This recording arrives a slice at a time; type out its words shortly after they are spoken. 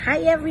Hi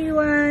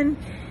everyone!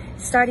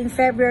 Starting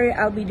February,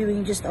 I'll be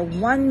doing just a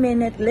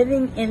 1-minute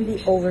living in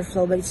the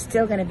overflow, but it's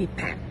still gonna be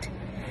packed.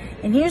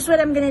 And here's what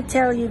I'm gonna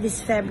tell you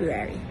this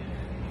February.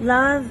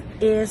 Love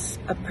is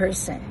a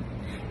person.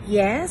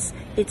 Yes,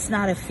 it's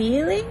not a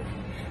feeling,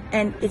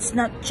 and it's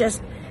not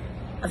just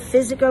a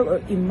physical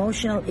or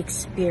emotional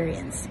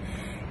experience.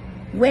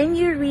 When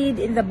you read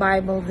in the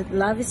Bible that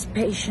love is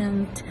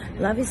patient,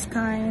 love is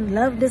kind,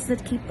 love does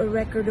not keep a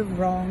record of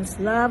wrongs,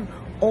 love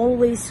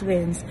always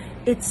wins,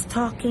 it's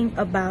talking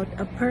about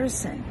a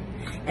person.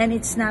 And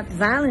it's not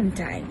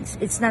Valentine's.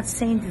 It's not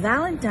Saint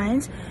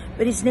Valentine's,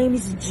 but his name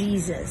is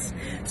Jesus.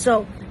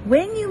 So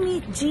when you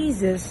meet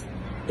Jesus,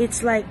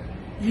 it's like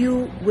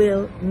you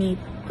will meet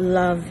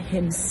love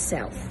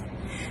himself.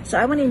 So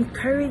I want to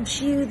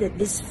encourage you that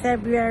this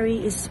February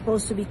is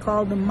supposed to be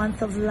called the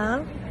month of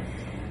love.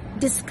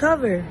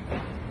 Discover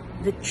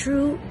the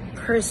true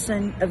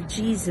person of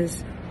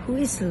Jesus, who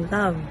is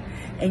love,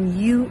 and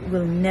you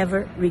will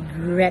never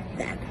regret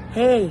that.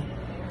 Hey,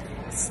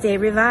 stay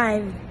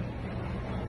revived.